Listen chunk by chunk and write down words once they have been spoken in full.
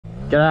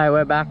G'day,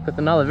 we're back with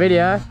another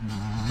video.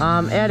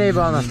 Out here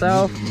by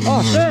myself.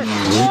 Oh shit!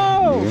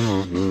 Whoa!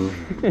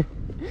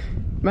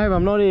 Maybe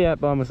I'm not here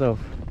yet by myself.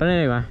 But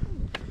anyway,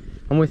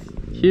 I'm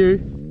with Hugh.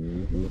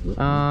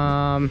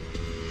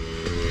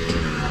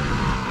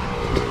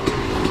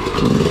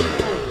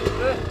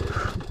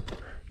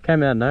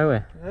 Came out of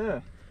nowhere.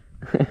 Yeah.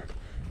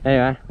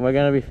 Anyway, we're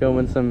gonna be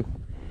filming some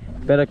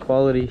better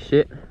quality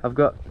shit. I've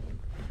got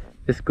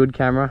this good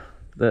camera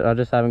that I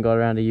just haven't got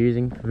around to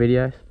using for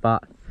videos,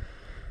 but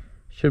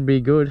should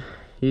be good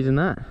using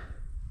that.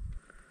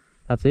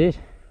 That's it.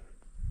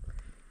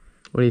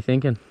 What are you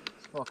thinking?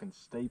 It's fucking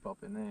steep up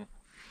in there.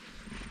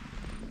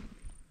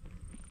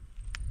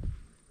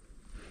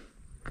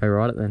 Go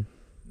ride it then.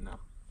 No.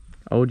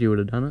 I would you would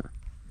have done it.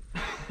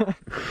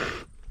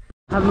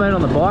 Haven't been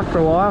on the bike for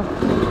a while.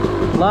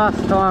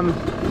 Last time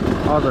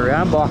I was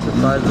around bikes, I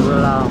suppose, was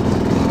at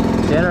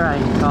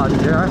Enduro car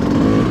Enduro,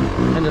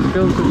 and just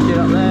filmed some shit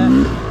up there.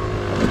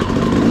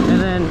 And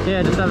then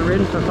yeah, just haven't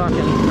ridden for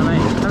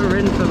haven't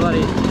ridden for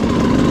bloody a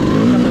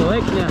couple of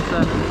weeks now,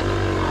 so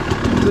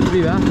good to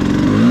be back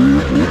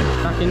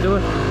into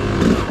it.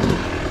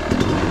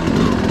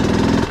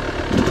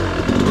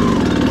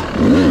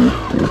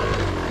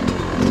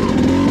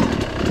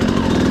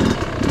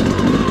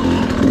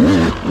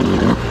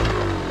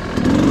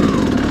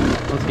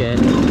 I'm scared.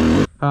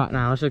 Alright,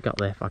 now let's just go up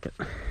there, fuck it.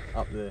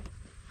 Up there.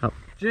 Up.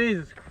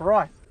 Jesus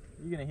Christ,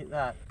 you're gonna hit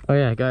that. Oh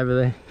yeah, go over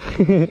there.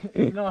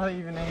 There's not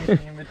even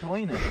anything in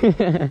between it.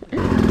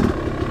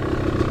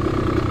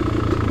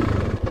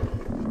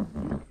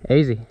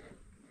 Easy.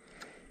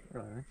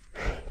 Right.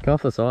 Go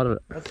off the side of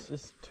it. That's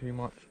just too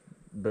much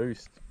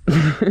boost.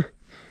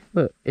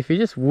 Look, if you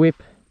just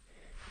whip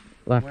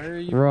like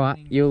right,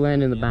 landing? you'll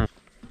land in the bank.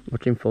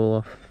 Watch him fall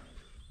off.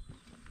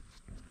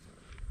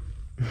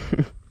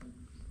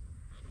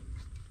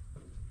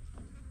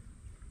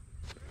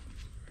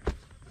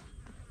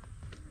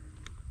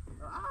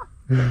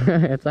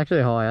 It's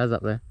actually high as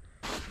up there.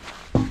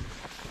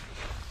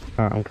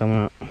 Alright, I'm coming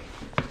up.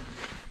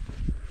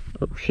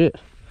 Oh shit.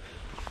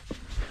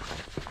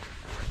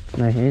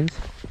 No hands.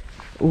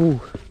 Ooh,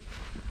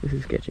 this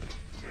is sketchy.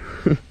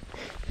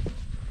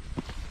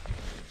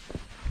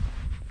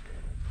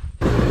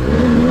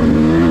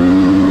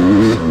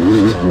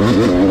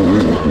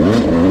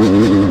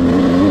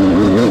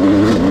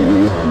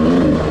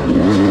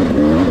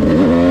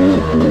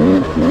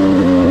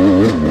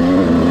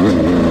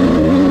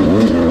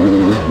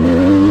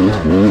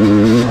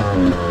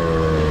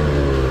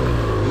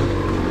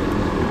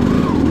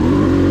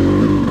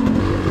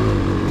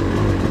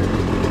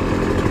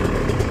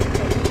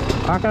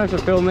 I reckon I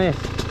should film this.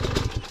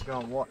 Go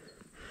on what?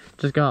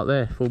 Just go up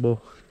there, full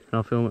ball, and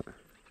I'll film it.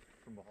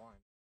 From behind.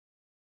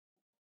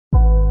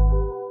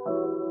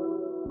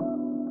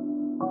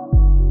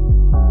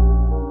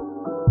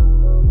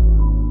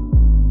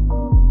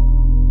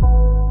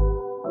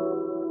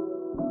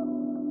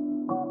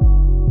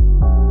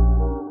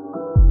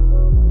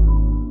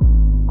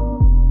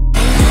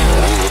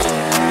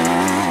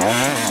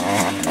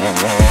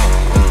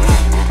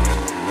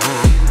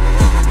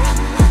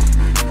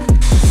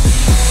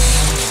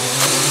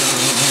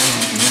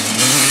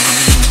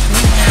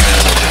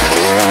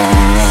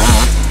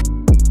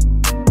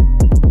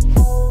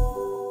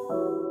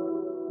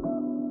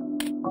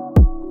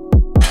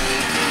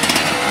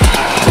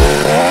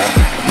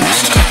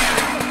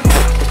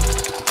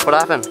 What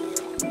happened?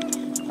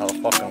 I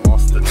fucking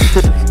lost it.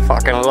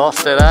 Fucking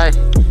lost it, eh?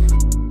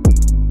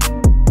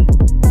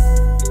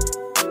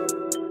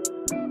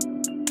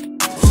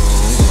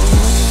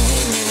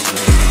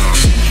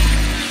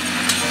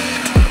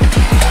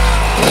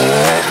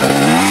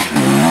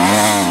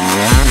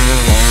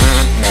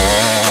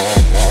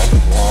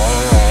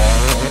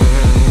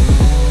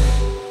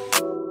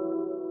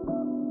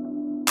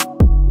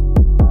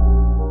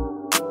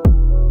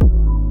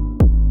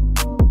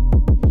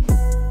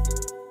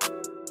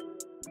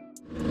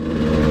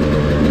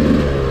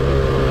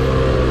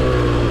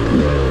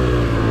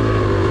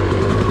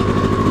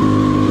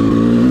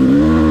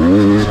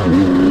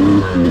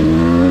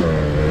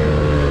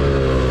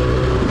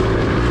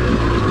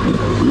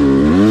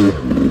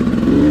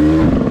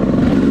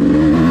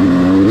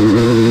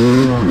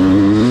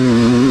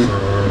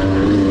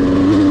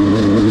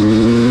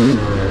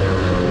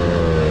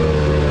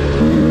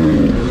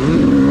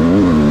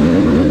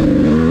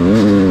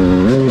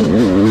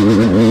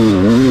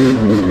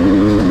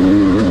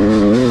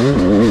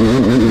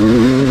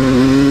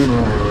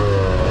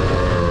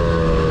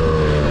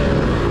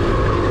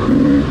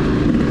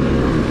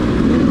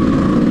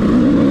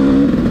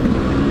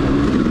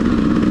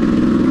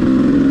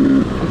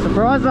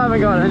 I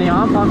haven't got any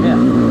arm pump yet.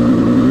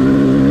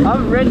 I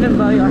haven't ridden in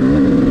bloody like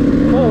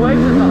 4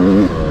 weeks or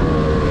something.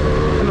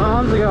 And my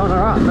arms are going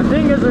alright. My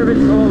fingers are a bit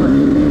sore, but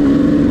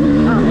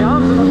my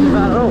arms are not too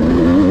bad at all.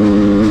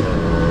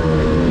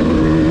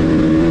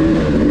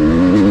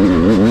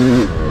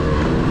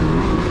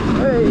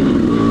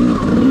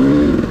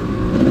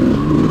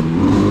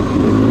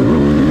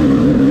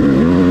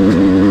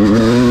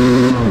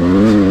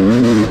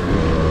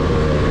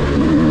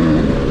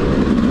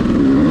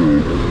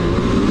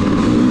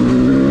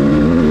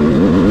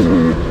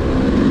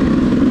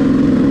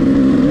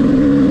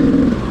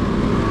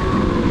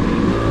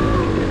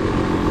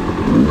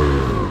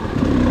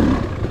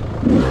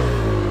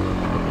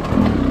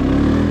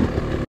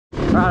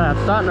 Right,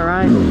 it's starting to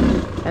rain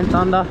and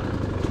thunder,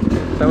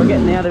 so we're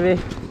getting out of here.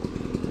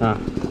 Oh,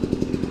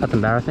 that's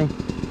embarrassing.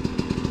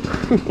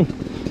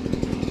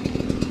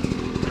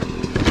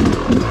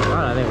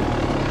 Right, there we go.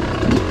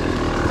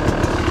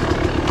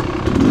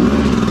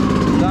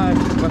 So,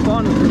 we're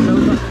finding some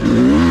shelter,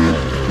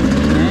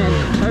 and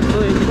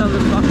hopefully it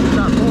doesn't fucking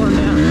start pouring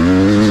down.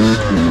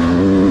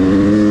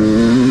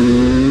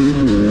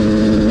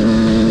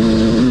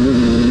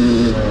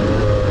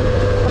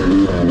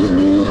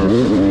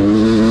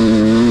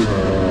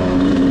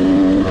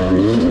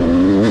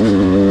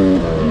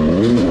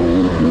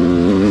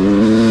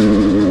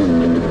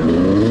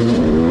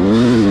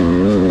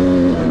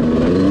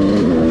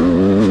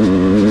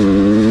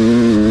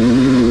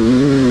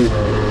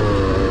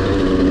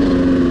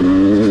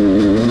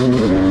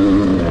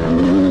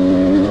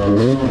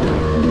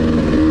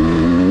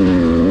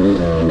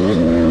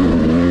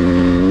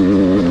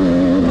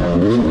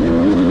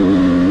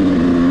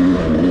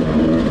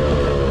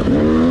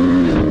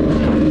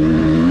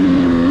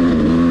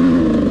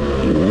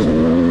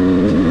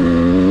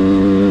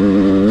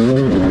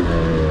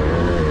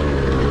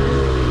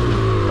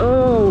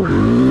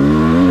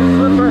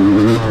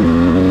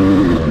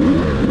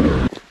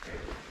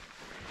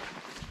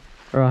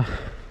 Right,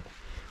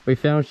 we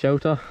found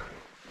shelter.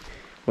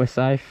 We're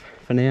safe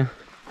for now.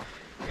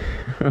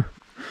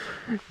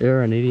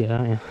 You're an idiot,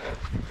 aren't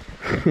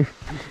you?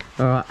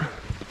 Alright,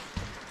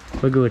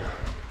 we're good.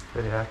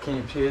 But our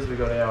camp chairs, we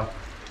got our...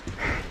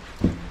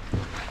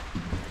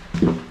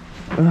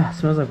 Oh,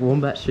 smells like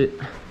wombat shit.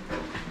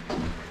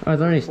 Oh, is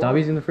there any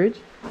stubbies in the fridge?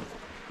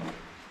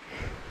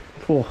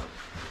 Oh,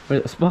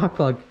 wait, a spark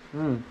plug.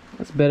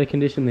 That's better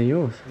condition than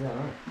yours. Yeah.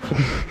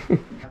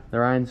 The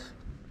rain's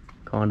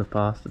kind of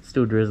passed. It's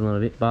still drizzling a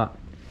bit, but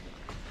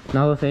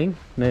another thing,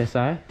 may I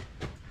say?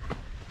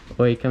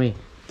 Oi, come here.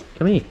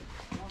 Come here.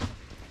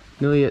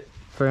 Nearly at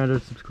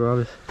 300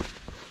 subscribers.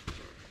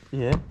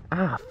 Yeah.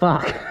 Ah,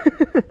 fuck.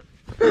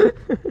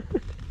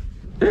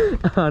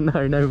 Oh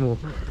no, no more.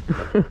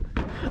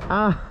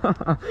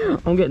 Ah,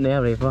 I'm getting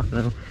out of here, fucking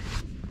hell.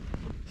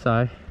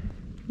 So,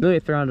 nearly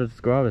at 300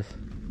 subscribers.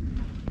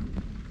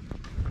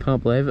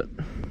 Can't believe it.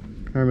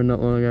 I remember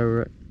not long ago we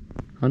were at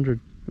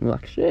 100. I'm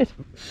like, shit,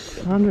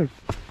 100.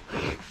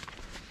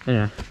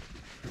 Anyway,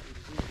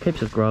 keep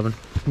subscribing.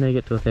 Need to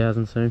get to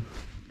 1,000 soon.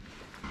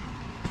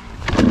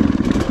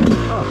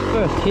 Oh,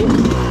 first hit.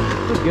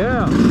 Good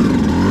girl.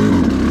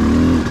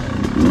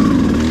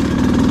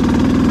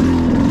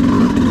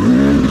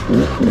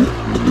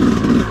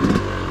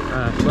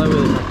 Slow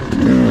wheelie.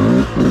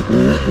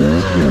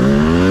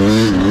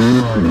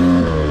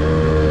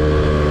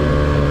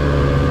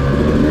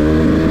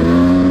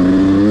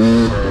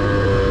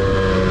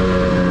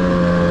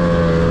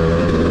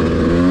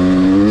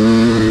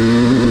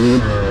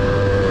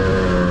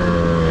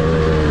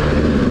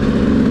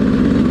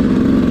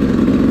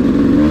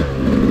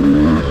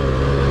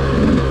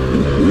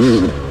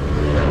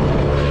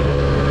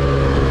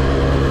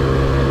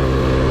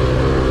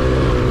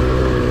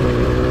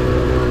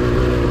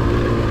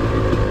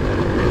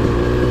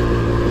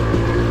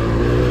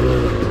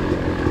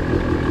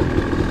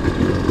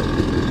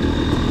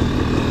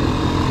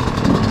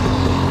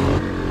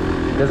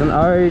 There's an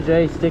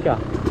OG sticker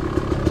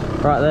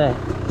right there.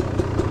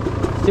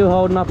 Still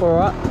holding up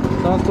alright.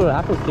 Someone's put an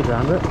Apple sticker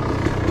under it.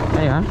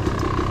 Anyway.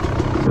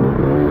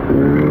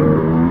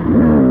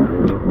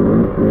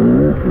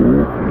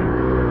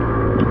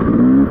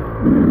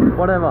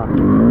 Whatever.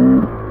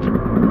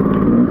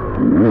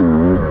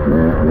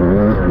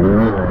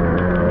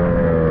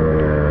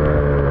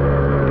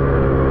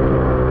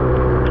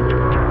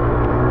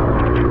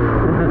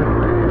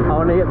 I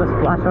want to get the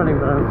splash on him,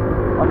 but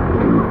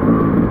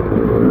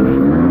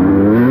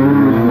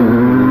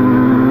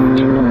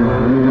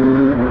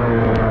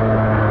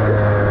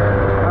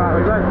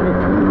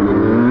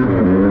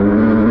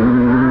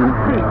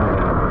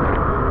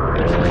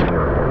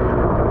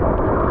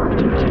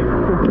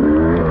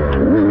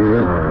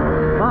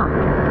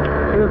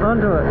he was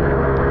onto it.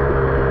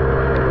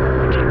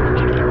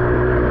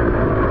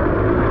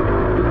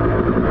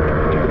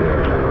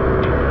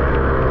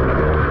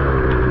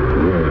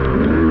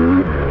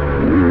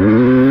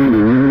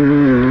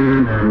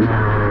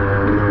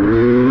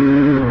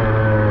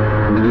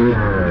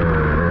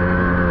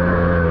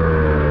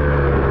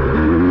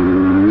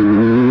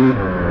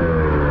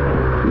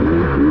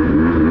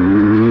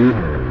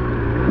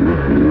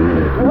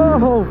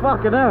 Whoa,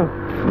 fucking hell.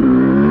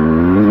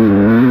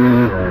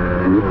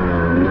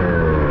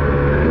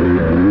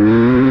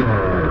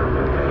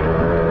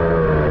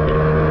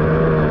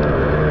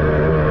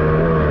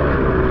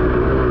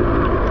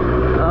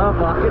 Oh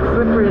fuck, it's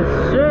slippery as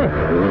shit.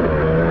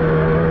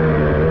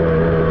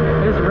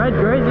 This red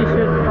greasy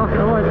shit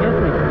fucking always gets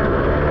me.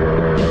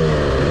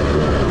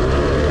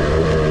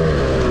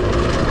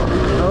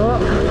 Oh.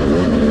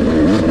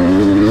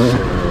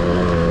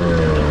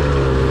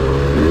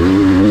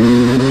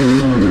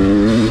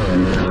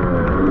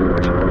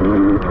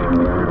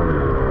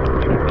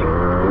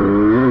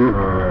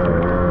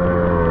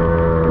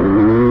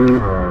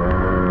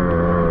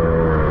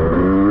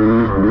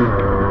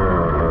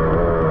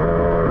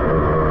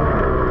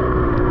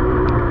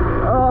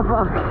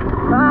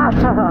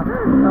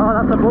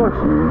 that's a bush.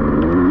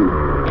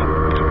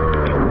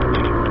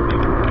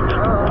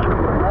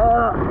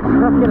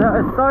 You know,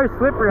 it's so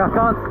slippery I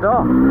can't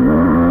stop.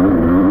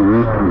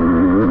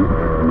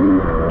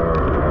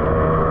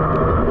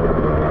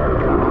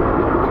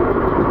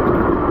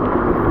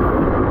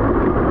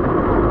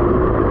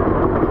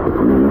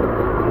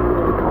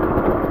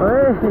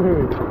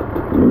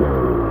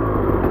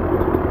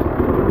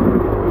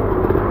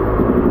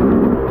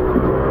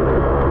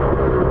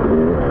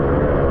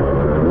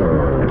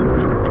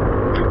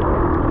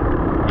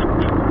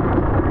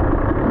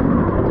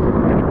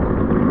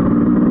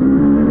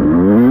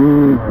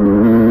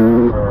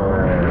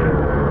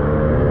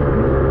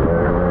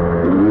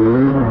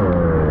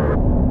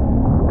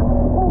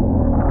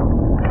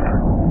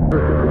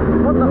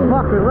 What the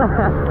fuck was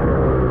that?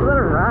 Was that a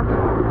rat?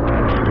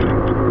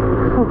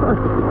 Oh fuck!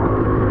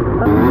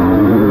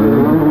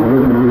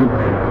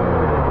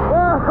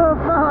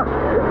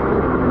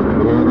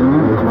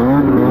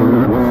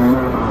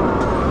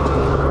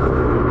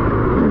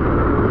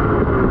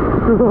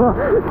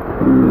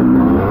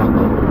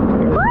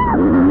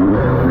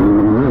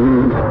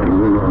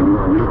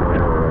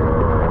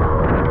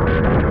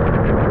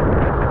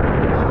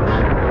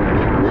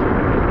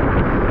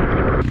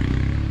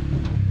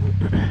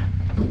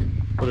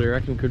 What do you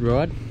reckon? Could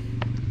ride?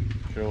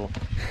 Sure.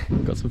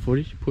 Got some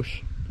footage?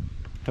 Push.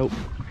 Help.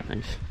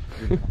 Thanks.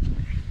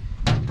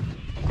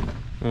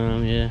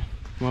 Yeah.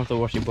 Might have to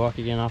wash your bike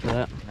again after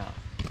that. No.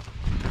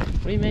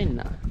 What do you mean,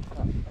 nah?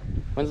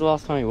 When's the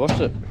last time you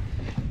washed it?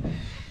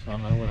 I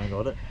don't know when I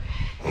got it.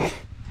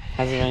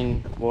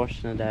 Hasn't been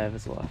washed in a day of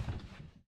its life.